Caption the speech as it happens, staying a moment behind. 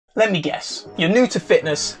Let me guess, you're new to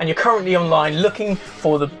fitness and you're currently online looking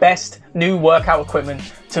for the best new workout equipment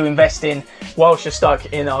to invest in whilst you're stuck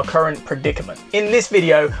in our current predicament. In this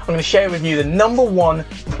video, I'm going to share with you the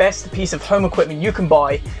 #1 best piece of home equipment you can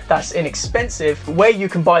buy that's inexpensive, where you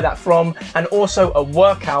can buy that from, and also a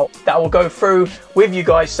workout that I will go through with you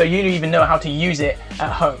guys so you even know how to use it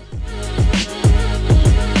at home.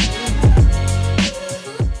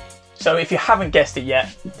 So if you haven't guessed it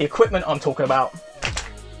yet, the equipment I'm talking about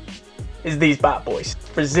is these bad boys.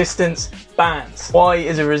 Resistance bands. Why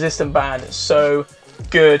is a resistant band so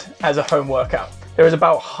good as a home workout? There is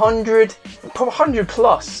about 100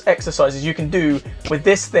 plus exercises you can do with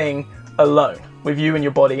this thing alone, with you and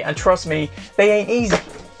your body, and trust me, they ain't easy.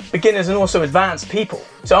 Beginners and also advanced people.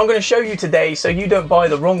 So I'm going to show you today so you don't buy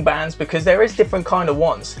the wrong bands, because there is different kind of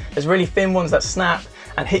ones. There's really thin ones that snap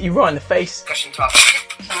and hit you right in the face.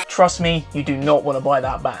 Trust me, you do not want to buy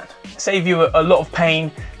that band. Save you a lot of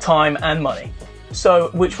pain, time and money. So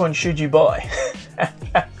which one should you buy?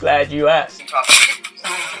 Glad you asked.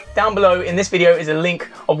 Down below in this video is a link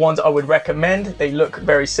of ones I would recommend. They look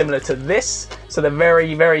very similar to this, so they're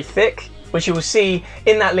very, very thick. Which you will see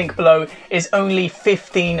in that link below is only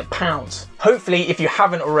 £15. Hopefully, if you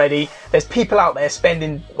haven't already, there's people out there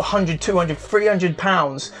spending 100, 200, 300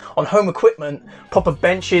 pounds on home equipment, proper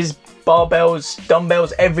benches, barbells,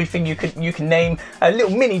 dumbbells, everything you can name, a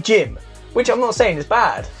little mini gym, which I'm not saying is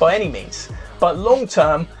bad by any means. But long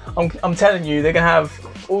term, I'm telling you, they're gonna have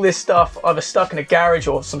all this stuff either stuck in a garage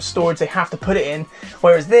or some storage they have to put it in.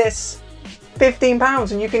 Whereas this,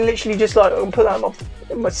 £15, and you can literally just like put that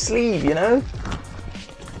in my sleeve, you know? You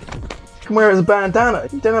can wear it as a bandana.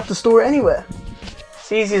 You don't have to store it anywhere.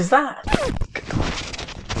 It's easy as that.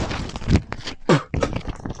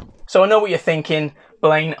 So I know what you're thinking,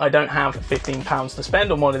 Blaine, I don't have £15 to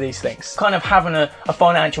spend on one of these things. Kind of having a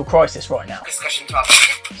financial crisis right now. Discussion topic.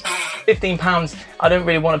 £15 I don't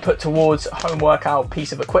really want to put towards a home workout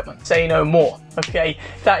piece of equipment. Say no more. Okay,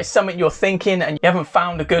 if that is something you're thinking and you haven't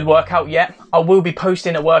found a good workout yet, I will be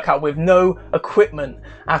posting a workout with no equipment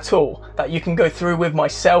at all that you can go through with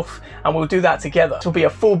myself, and we'll do that together. This will be a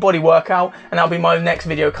full body workout, and that'll be my next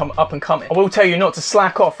video up and coming. I will tell you not to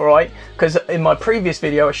slack off, alright? Because in my previous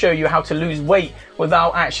video I show you how to lose weight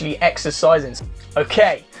without actually exercising.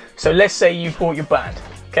 Okay, so let's say you've bought your band.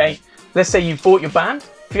 Okay, let's say you've bought your band.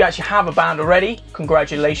 If you actually have a band already,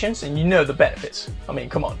 congratulations, and you know the benefits. I mean,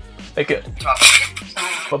 come on, they're good.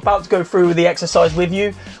 I'm about to go through the exercise with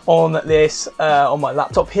you on this, on my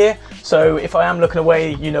laptop here. So if I am looking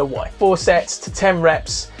away, you know why. 4 sets to 10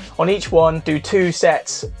 reps on each one. Do 2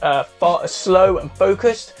 sets slow and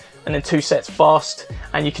focused, and then 2 sets fast,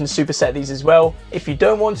 and you can superset these as well. If you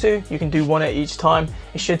don't want to, you can do 1 at each time.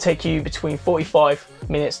 It should take you between 45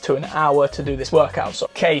 minutes to an hour to do this workout. So,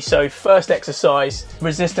 okay, so first exercise,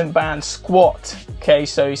 resistant band squat. Okay,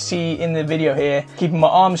 so you see in the video here, keeping my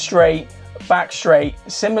arms straight, back straight,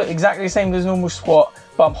 similar, exactly the same as normal squat,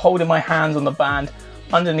 but I'm holding my hands on the band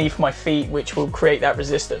underneath my feet, which will create that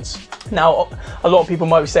resistance. Now, a lot of people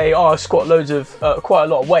might say, oh, I squat loads of, quite a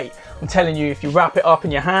lot of weight. I'm telling you, if you wrap it up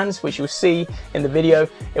in your hands, which you'll see in the video,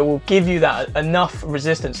 it will give you that enough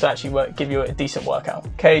resistance to actually give you a decent workout.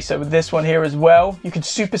 Okay, so with this one here as well, you can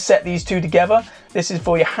superset these two together. This is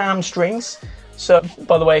for your hamstrings. So,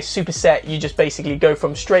 by the way, superset, you just basically go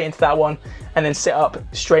from straight into that one and then sit up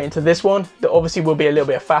straight into this one. There obviously will be a little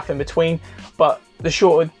bit of faff in between, but the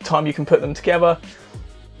shorter time you can put them together,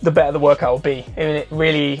 the better the workout will be. It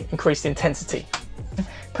really increase the intensity.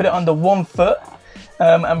 Put it under 1 foot,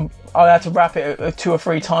 and I had to wrap it 2 or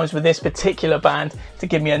 3 times with this particular band to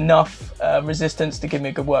give me enough resistance to give me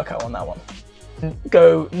a good workout on that one.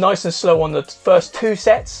 Go nice and slow on the first 2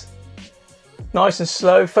 sets. Nice and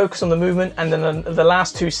slow, focus on the movement, and then the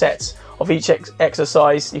last 2 sets of each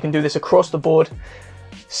exercise, you can do this across the board.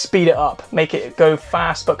 Speed it up, make it go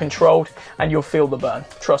fast but controlled, and you'll feel the burn,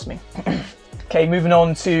 trust me. Okay, moving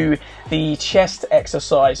on to the chest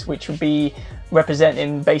exercise, which would be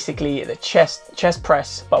representing basically the chest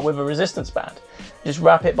press, but with a resistance band. Just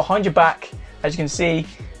wrap it behind your back, as you can see,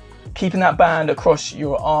 keeping that band across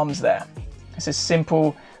your arms there. It's as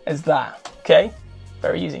simple as that, okay?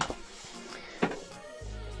 Very easy.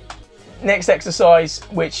 Next exercise,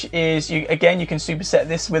 which is, you can superset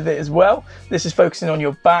this with it as well. This is focusing on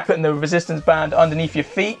your back, putting the resistance band underneath your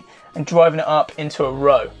feet and driving it up into a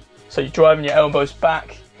row. So you're driving your elbows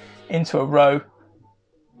back into a row.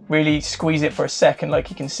 Really squeeze it for a second,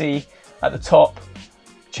 like you can see at the top.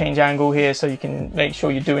 Change angle here so you can make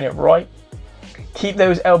sure you're doing it right. Keep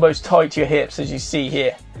those elbows tight to your hips, as you see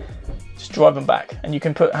here. Just drive them back, and you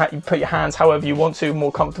can put your hands however you want to,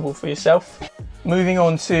 more comfortable for yourself. Moving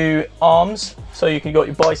on to arms, so you can got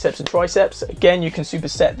your biceps and triceps. Again, you can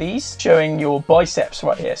superset these, showing your biceps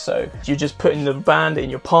right here. So you're just putting the band in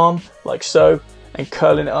your palm, like so, and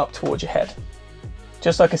curling it up towards your head.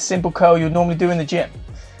 Just like a simple curl you'd normally do in the gym.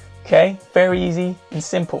 Okay, very easy and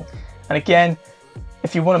simple. And again,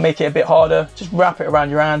 if you want to make it a bit harder, just wrap it around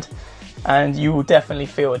your hand and you will definitely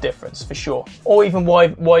feel a difference for sure. Or even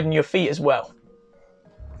widen your feet as well.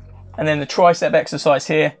 And then the tricep exercise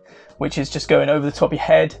here, which is just going over the top of your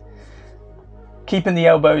head, keeping the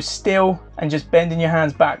elbows still and just bending your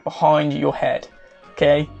hands back behind your head.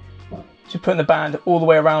 Okay, just putting the band all the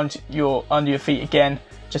way around under your feet again,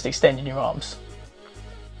 just extending your arms.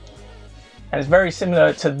 And it's very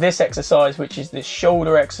similar to this exercise, which is this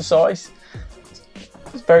shoulder exercise.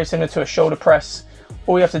 It's very similar to a shoulder press.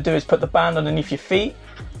 All you have to do is put the band underneath your feet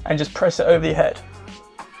and just press it over your head.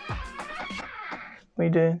 What are you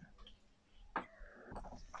doing?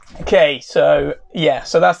 Okay, so yeah,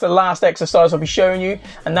 so that's the last exercise I'll be showing you,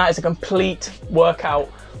 and that is a complete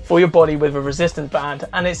workout for your body with a resistance band,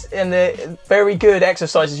 and it's in the very good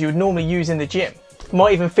exercises you would normally use in the gym. You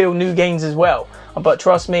might even feel new gains as well, but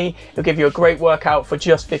trust me, it'll give you a great workout for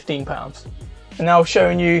just £15. And now I'm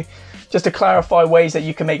showing you just to clarify ways that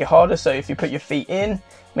you can make it harder. So if you put your feet in, it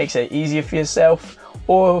makes it easier for yourself,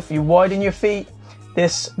 or if you widen your feet,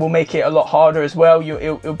 this will make it a lot harder as well.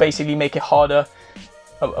 It'll basically make it harder,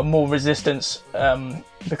 a more resistance,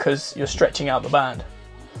 because you're stretching out the band.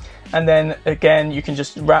 And then again, you can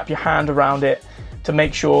just wrap your hand around it to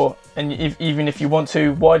make sure, and even if you want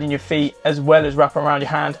to widen your feet as well as wrap around your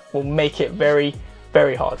hand, will make it very,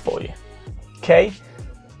 very hard for you. Okay,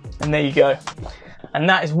 and there you go. And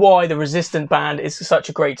that is why the resistant band is such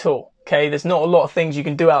a great tool. Okay, there's not a lot of things you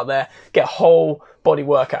can do out there, get a whole body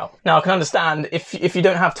workout. Now I can understand if you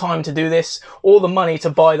don't have time to do this or the money to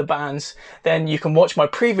buy the bands, then you can watch my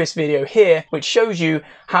previous video here, which shows you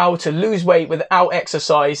how to lose weight without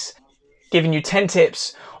exercise, giving you 10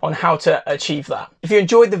 tips on how to achieve that. If you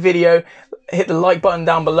enjoyed the video, hit the like button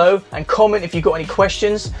down below and comment if you've got any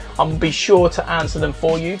questions. I'll be sure to answer them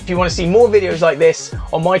for you. If you want to see more videos like this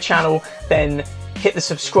on my channel, then hit the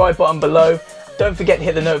subscribe button below. Don't forget to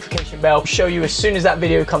hit the notification bell. I'll show you as soon as that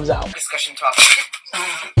video comes out. Discussion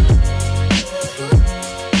topic.